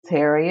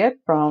Harriet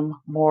from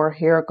More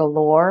Hair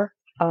Galore.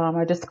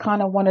 I just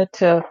kind of wanted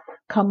to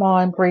come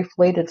on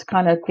briefly to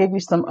kind of give you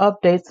some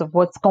updates of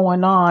what's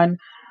going on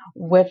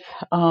with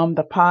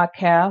the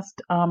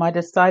podcast. I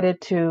decided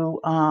to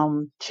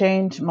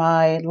change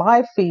my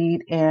live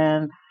feed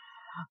and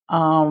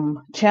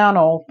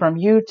channel from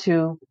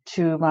YouTube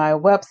to my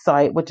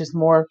website, which is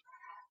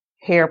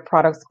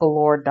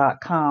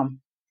morehairproductsgalore.com.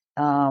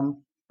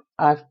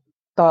 I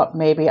thought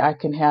maybe I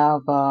can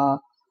have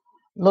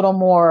little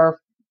more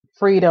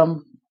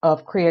freedom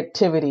of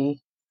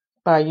creativity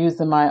by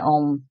using my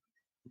own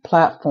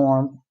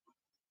platform.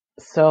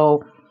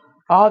 So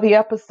all the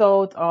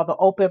episodes, all the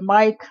open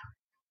mic,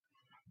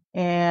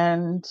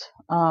 and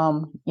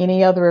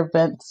any other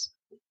events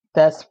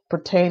that's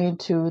pertaining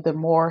to the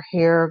More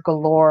Hair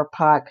Galore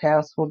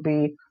podcast will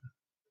be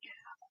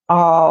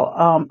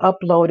all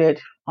uploaded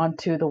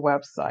onto the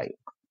website.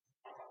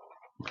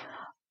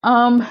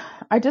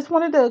 I just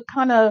wanted to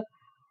kind of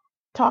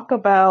talk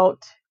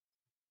about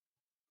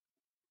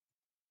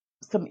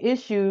some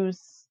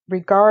issues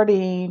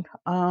regarding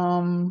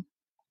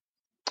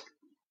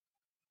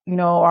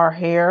our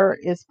hair,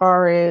 as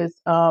far as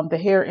the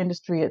hair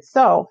industry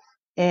itself,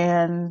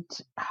 and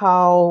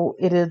how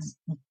it is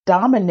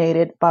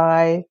dominated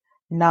by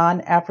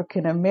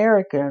non-African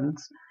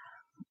Americans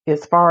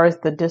as far as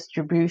the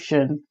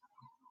distribution.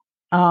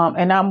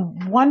 And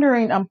I'm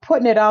wondering, I'm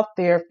putting it out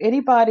there, if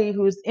anybody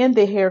who's in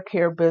the hair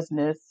care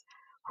business,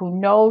 who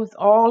knows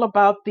all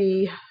about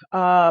the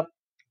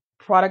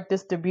product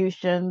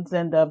distributions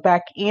and the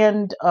back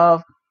end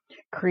of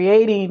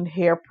creating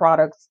hair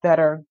products that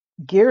are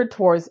geared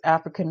towards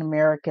African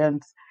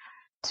Americans,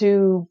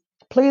 to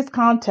please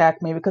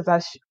contact me, because I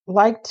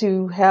like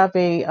to have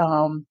a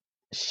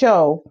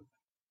show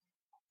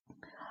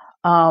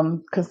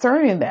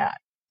concerning that,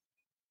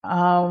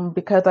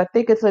 because I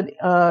think it's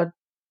a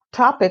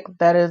topic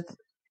that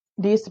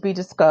needs to be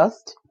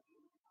discussed.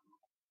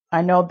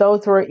 I know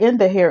those who are in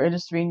the hair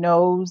industry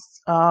knows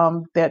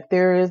that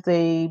there is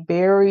a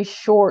very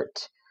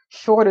shortage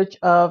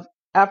of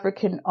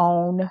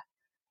African-owned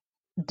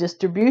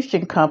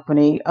distribution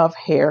company of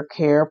hair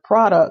care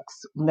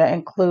products. That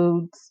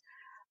includes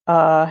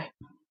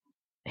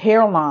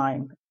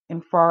hairline,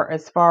 and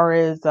as far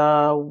as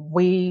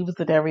weaves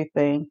and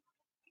everything.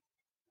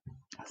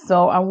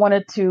 So I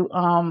wanted to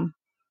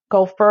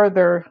go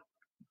further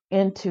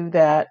into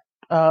that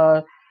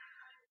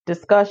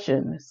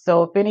discussion.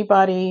 So if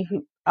anybody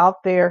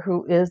out there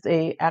who is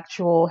a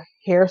actual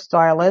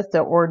hairstylist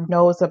or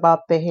knows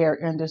about the hair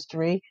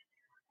industry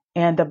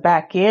and the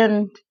back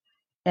end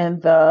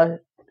and the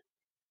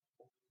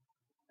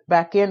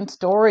back end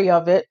story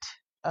of it,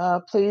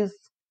 please,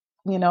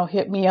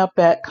 hit me up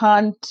at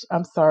I'm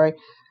sorry,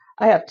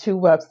 I have two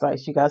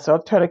websites, you guys, so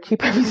I'll try to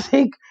keep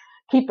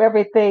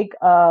everything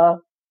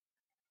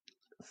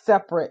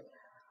separate.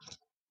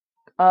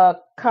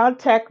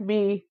 Contact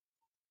me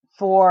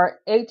for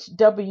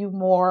HW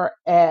Moore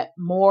at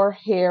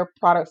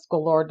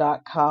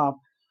morehairproductsgalore.com.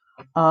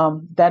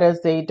 That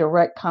is a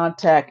direct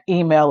contact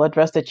email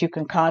address that you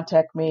can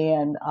contact me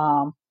and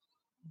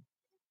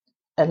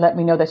let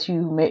me know that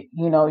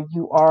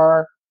you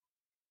are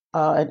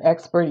an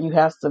expert. You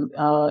have some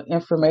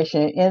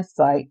information and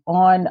insight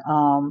on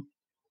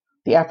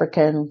the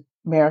African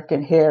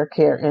American hair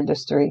care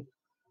industry.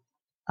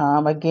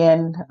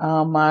 Again,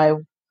 my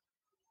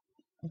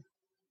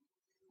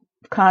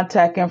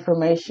contact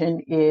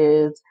information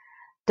is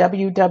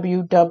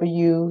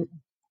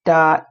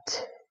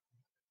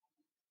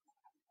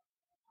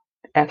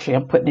actually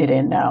I'm putting it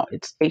in now.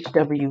 It's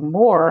HW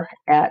Moore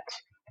at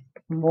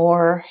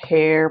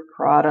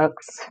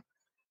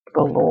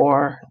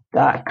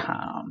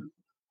morehairproductsgalore.com.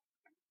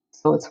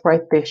 So it's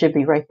right there, should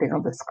be right there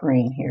on the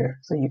screen here,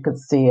 so you can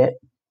see it.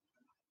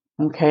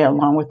 Okay,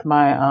 along with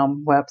my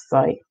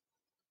website.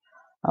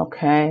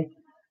 Okay,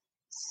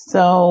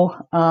 so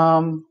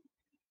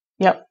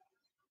yep,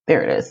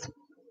 there it is.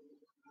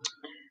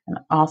 And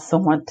I also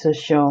want to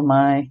show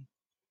my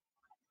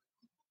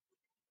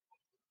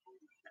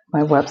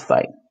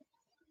website.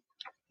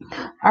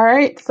 All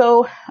right,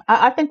 so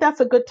I think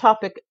that's a good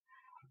topic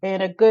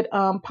and a good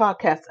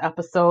podcast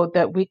episode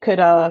that we could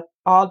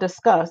all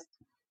discuss.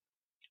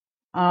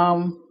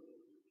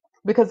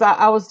 Because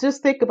I was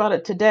just thinking about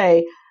it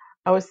today.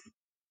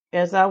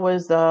 As I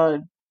was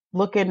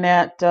looking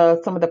at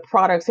some of the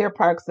hair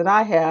products that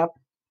I have,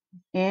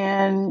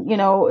 and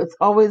it's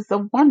always a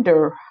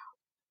wonder,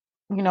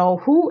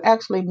 who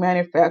actually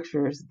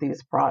manufactures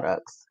these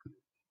products?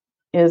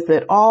 Is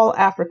it all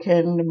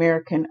African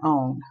American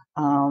owned?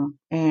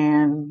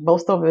 And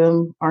most of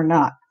them are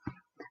not.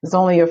 There's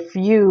only a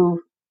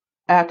few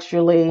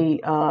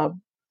actually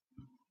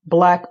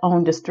Black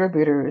owned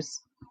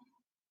distributors.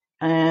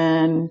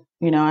 And,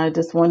 I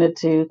just wanted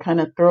to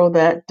kind of throw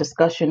that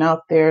discussion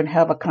out there and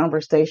have a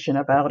conversation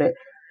about it.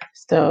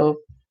 So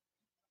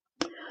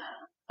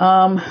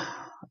I'm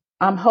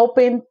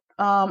hoping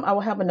I will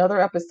have another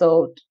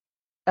episode.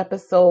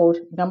 Episode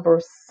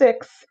number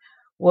 6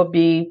 will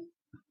be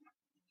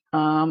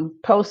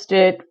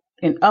posted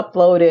and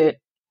uploaded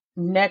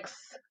next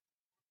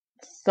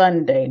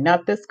Sunday,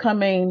 not this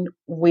coming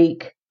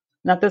week,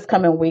 not this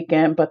coming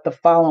weekend, but the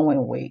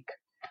following week.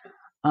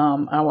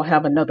 I will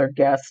have another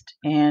guest,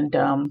 and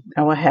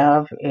I will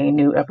have a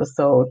new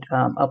episode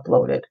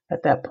uploaded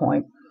at that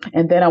point.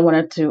 And then I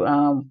wanted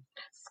to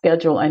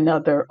schedule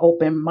another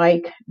open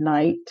mic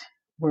night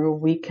where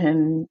we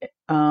can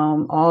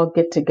all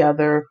get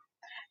together,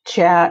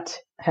 chat,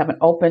 have an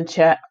open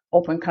chat,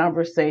 open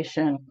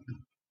conversation,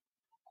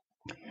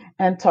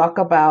 and talk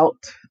about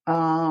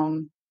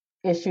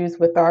issues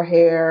with our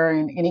hair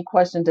and any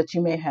questions that you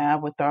may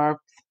have with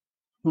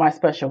my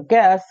special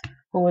guest,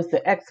 who is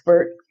the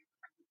expert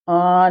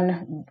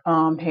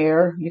on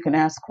hair. You can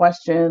ask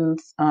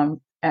questions,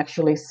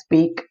 actually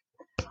speak.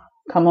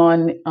 Come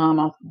on,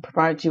 I'll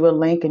provide you a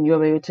link and you'll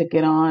be able to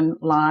get on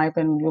live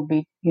and you'll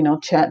be,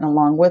 chatting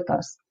along with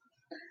us.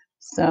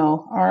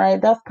 So, all right,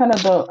 that's kind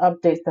of the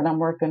updates that I'm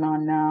working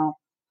on now.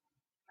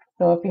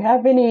 So if you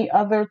have any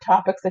other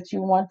topics that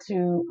you want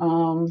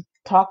to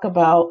talk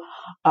about,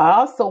 I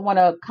also want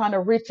to kind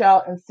of reach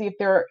out and see if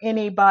there are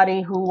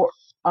anybody who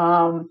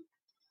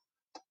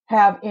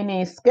have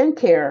any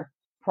skincare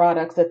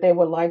products that they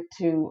would like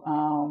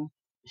to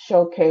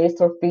showcase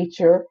or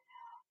feature.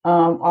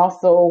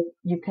 Also,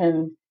 you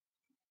can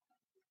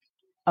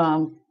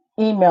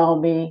email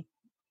me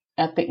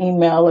at the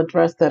email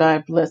address that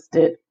I've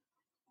listed,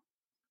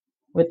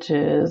 which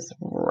is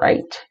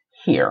right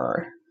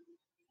here.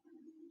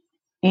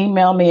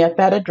 Email me at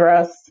that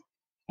address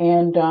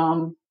and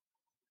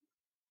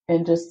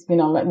just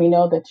let me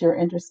know that you're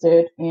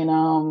interested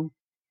in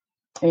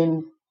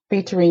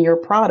featuring your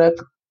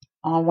product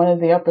on one of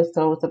the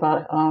episodes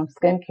about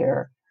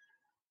skincare.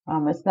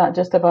 It's not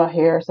just about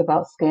hair; it's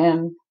about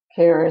skin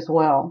care as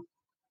well.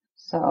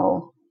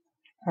 So,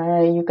 all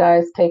right, you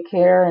guys take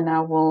care, and I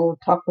will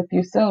talk with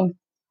you soon.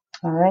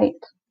 All right,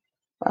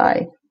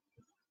 bye.